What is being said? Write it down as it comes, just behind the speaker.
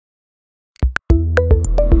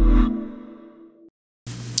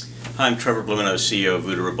Hi, I'm Trevor Blumenau, CEO of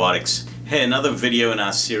Voodoo Robotics. Hey, another video in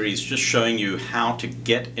our series just showing you how to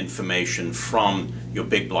get information from your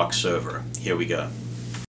big block server. Here we go.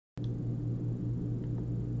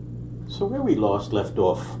 So where we left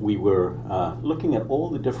off, we were looking at all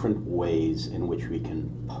the different ways in which we can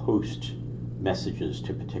post messages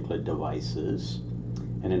to particular devices.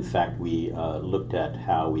 And in fact, we looked at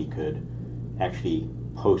how we could actually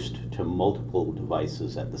post to multiple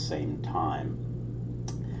devices at the same time.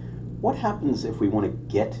 What happens if we want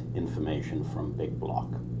to get information from Big Block?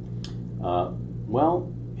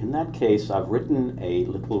 Well, in that case, I've written a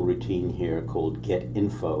little routine here called get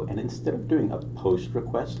info, and instead of doing a post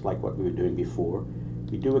request like what we were doing before,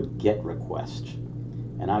 we do a get request.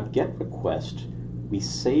 And our get request, we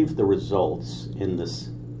save the results in this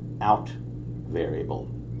out variable.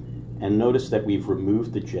 And notice that we've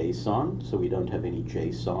removed the JSON, so we don't have any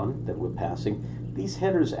JSON that we're passing. These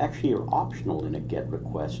headers actually are optional in a GET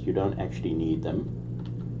request. You don't actually need them.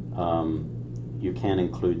 You can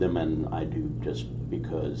include them, and I do just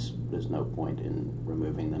because there's no point in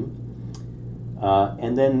removing them.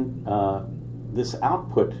 And then this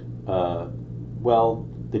output, well,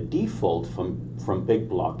 the default from Big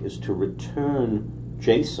Block is to return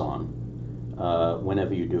JSON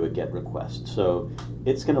whenever you do a GET request. So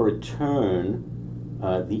it's going to return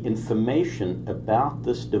the information about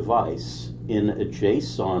this device in a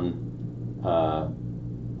JSON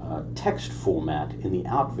text format in the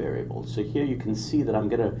out variable. So here you can see that I'm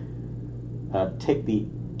going to take the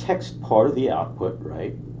text part of the output,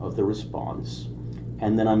 right, of the response,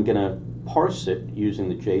 and then I'm going to parse it using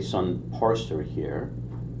the JSON parser here,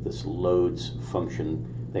 this loads function.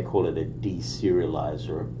 They call it a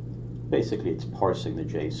deserializer. Basically, it's parsing the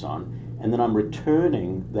JSON, and then I'm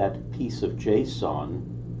returning that piece of JSON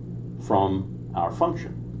from our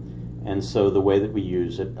function. And so the way that we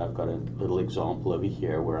use it, I've got a little example over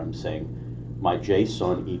here where I'm saying my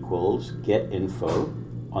JSON equals get info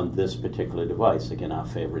on this particular device, again, our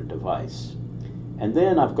favorite device. And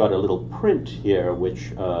then I've got a little print here, which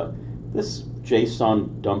this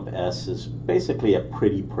JSON dump S is basically a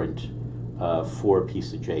pretty print for a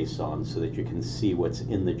piece of JSON so that you can see what's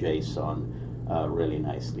in the JSON really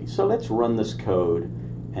nicely. So let's run this code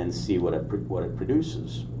and see what it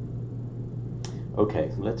produces.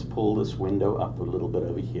 Okay, let's pull this window up a little bit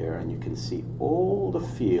over here, and you can see all the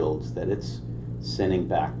fields that it's sending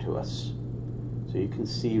back to us. So you can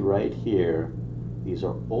see right here, these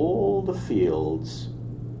are all the fields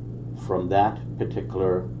from that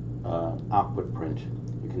particular output print.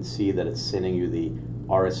 You can see that it's sending you the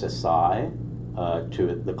RSSI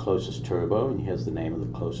to the closest turbo, and here's the name of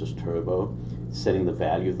the closest turbo, setting the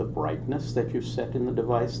value of the brightness that you've set in the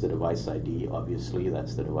device ID, obviously,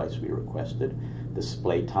 that's the device we requested,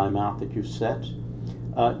 display timeout that you've set.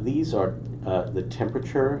 These are the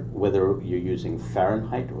temperature, whether you're using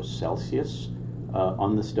Fahrenheit or Celsius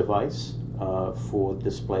on this device for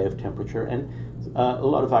display of temperature. And a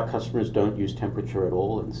lot of our customers don't use temperature at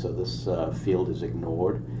all, and so this field is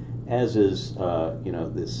ignored, as is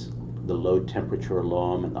the low temperature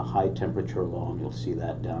alarm and the high temperature alarm. You'll see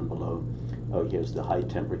that down below. Oh, here's the high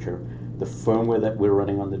temperature. The firmware that we're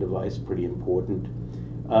running on the device, pretty important.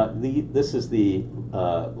 This is the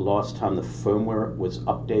last time the firmware was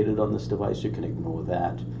updated on this device. You can ignore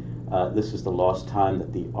that. This is the last time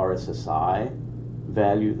that the RSSI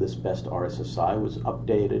value, this best RSSI, was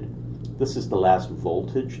updated. This is the last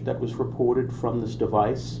voltage that was reported from this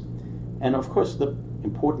device. And of course, the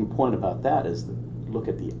important point about that is that look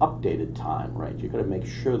at the updated time, right? You've got to make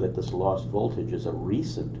sure that this last voltage is a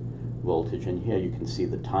recent voltage, and here you can see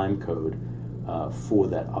the time code for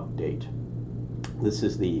that update. This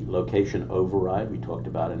is the location override we talked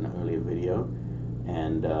about in an earlier video,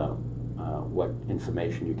 and what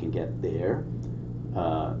information you can get there.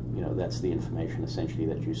 That's the information essentially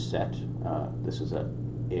that you set. This is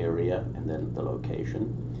an area and then the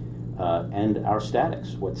location. And our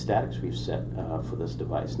statics, what statics we've set for this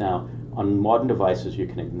device. Now, on modern devices, you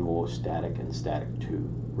can ignore static and static 2.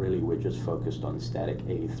 Really, we're just focused on static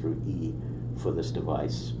A through E for this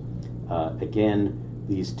device. Again,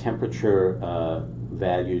 these temperature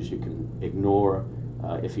values you can ignore.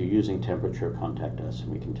 If you're using temperature, contact us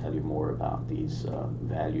and we can tell you more about these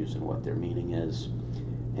values and what their meaning is.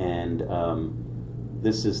 And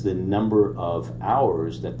this is the number of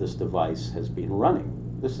hours that this device has been running.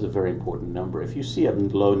 This is a very important number. If you see a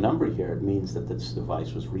low number here, it means that this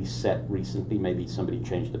device was reset recently. Maybe somebody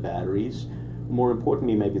changed the batteries. More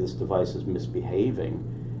importantly, maybe this device is misbehaving.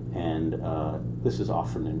 And this is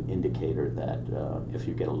often an indicator that if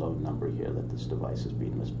you get a low number here, that this device has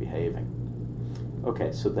been misbehaving.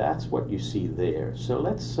 Okay, so that's what you see there. So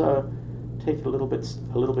let's take it a little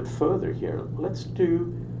bit further here. Let's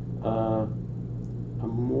do a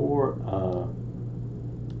more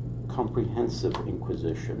comprehensive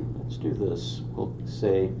inquisition. Let's do this. We'll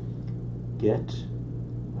say get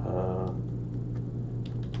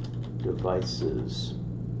devices,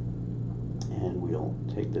 and we'll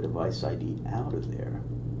take the device ID out of there.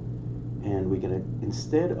 And we're going to,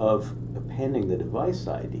 instead of appending the device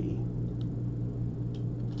ID,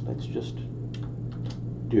 let's just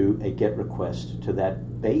do a GET request to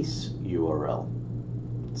that base URL,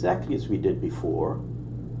 exactly as we did before.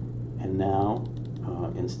 And now,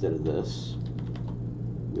 instead of this,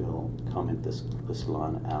 we'll comment this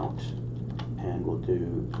line out, and we'll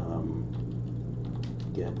do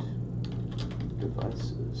GET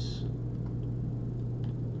devices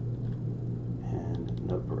and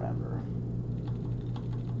no parameter.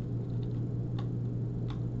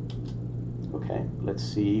 Okay, let's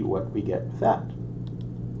see what we get with that.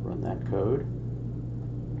 Run that code.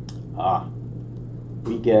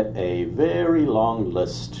 We get a very long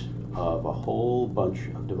list of a whole bunch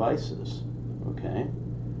of devices. Okay,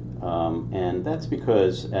 and that's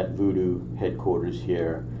because at Voodoo headquarters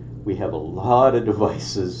here, we have a lot of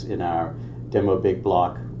devices in our demo big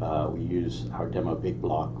block. We use our demo big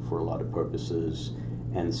block for a lot of purposes,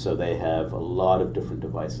 and so they have a lot of different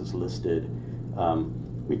devices listed.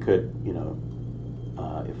 We could, you know,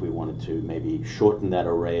 if we wanted to maybe shorten that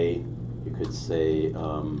array, you could say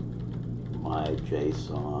my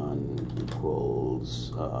JSON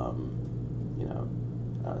equals, you know,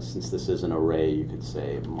 since this is an array, you could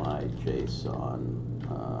say my JSON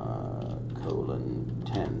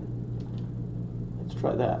 :10. Let's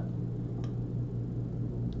try that.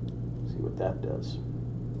 See what that does.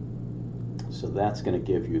 So that's going to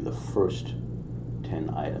give you the first 10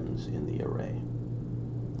 items in the array.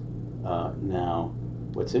 Now,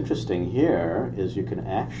 what's interesting here is you can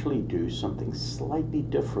actually do something slightly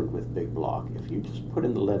different with big block. If you just put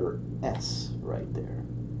in the letter S right there,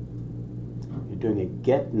 you're doing a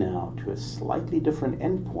get now to a slightly different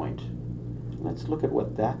endpoint. Let's look at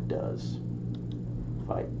what that does. If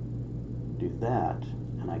I do that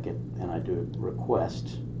and I do a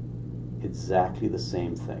request, exactly the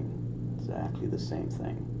same thing. Exactly the same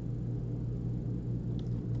thing.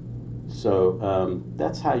 So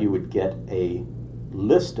that's how you would get a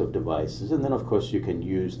list of devices, and then of course you can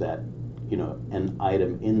use that, you know, an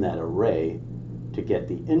item in that array to get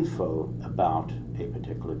the info about a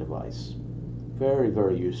particular device. Very,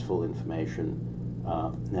 very useful information.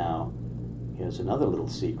 Now, here's another little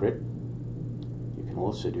secret. You can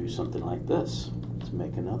also do something like this. Let's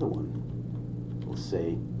make another one. We'll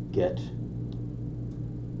say get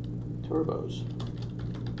turbos.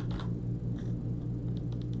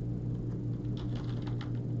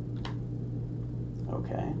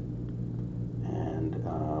 Okay, and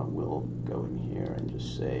we'll go in here and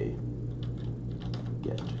just say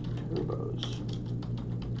get turbos.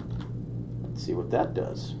 Let's see what that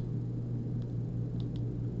does.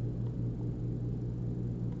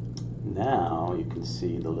 Now you can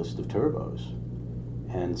see the list of turbos,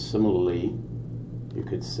 and similarly you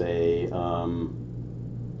could say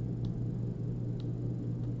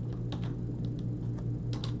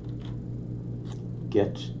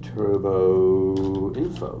get turbo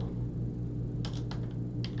info,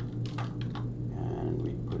 and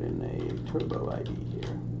we put in a turbo ID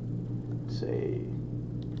here, say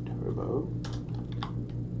turbo,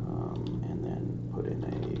 and then put in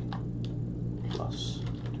a plus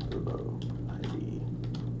turbo ID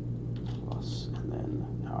plus, and then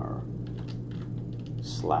our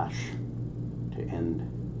slash to end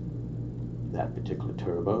that particular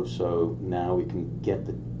turbo. So now we can get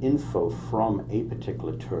the info from a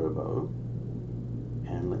particular turbo,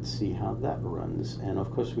 and let's see how that runs. And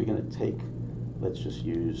of course we're going to take, let's just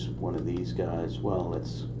use one of these guys. Well,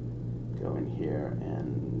 let's go in here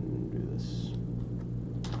and do this,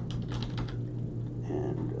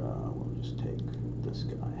 and we'll just take this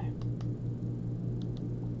guy.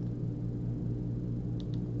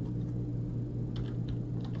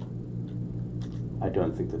 I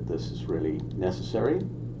don't think that this is really necessary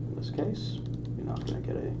in this case. You're not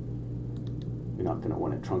going to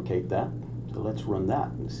want to truncate that. So let's run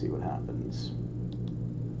that and see what happens.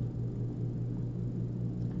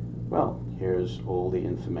 Well, here's all the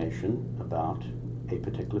information about a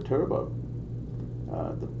particular turbo.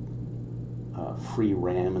 The free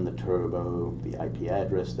RAM in the turbo, the IP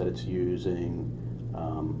address that it's using.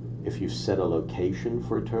 If you set a location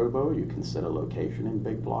for a turbo, you can set a location in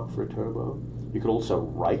Big Block for a turbo. You could also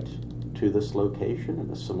write to this location in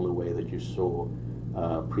a similar way that you saw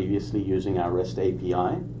previously using our REST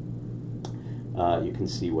API. You can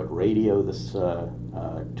see what radio this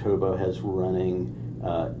turbo has running.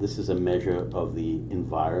 This is a measure of the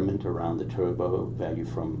environment around the turbo, value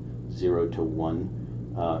from 0 to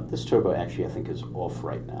 1. This turbo actually I think is off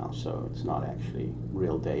right now, so it's not actually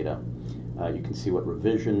real data. You can see what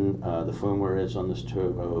revision the firmware is on this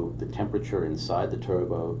turbo, the temperature inside the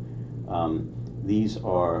turbo. These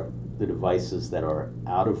are the devices that are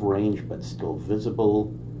out of range but still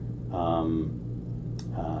visible.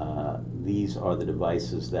 These are the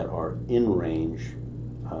devices that are in range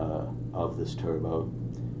of this turbo.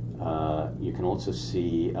 You can also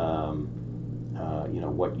see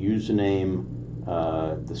what username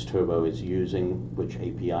this turbo is using, which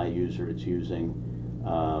API user it's using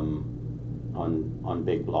on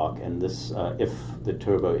Big Block. And this, if the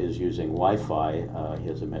turbo is using Wi-Fi,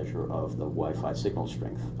 here's a measure of the Wi-Fi signal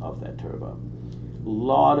strength of that turbo. A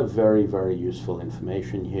lot of very, very useful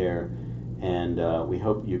information here, and we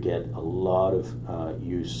hope you get a lot of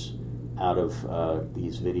use out of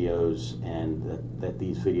these videos, and that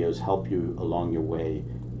these videos help you along your way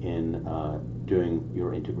in doing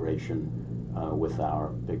your integration with our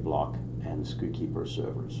Big Block and Scootkeeper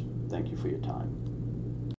servers. Thank you for your time.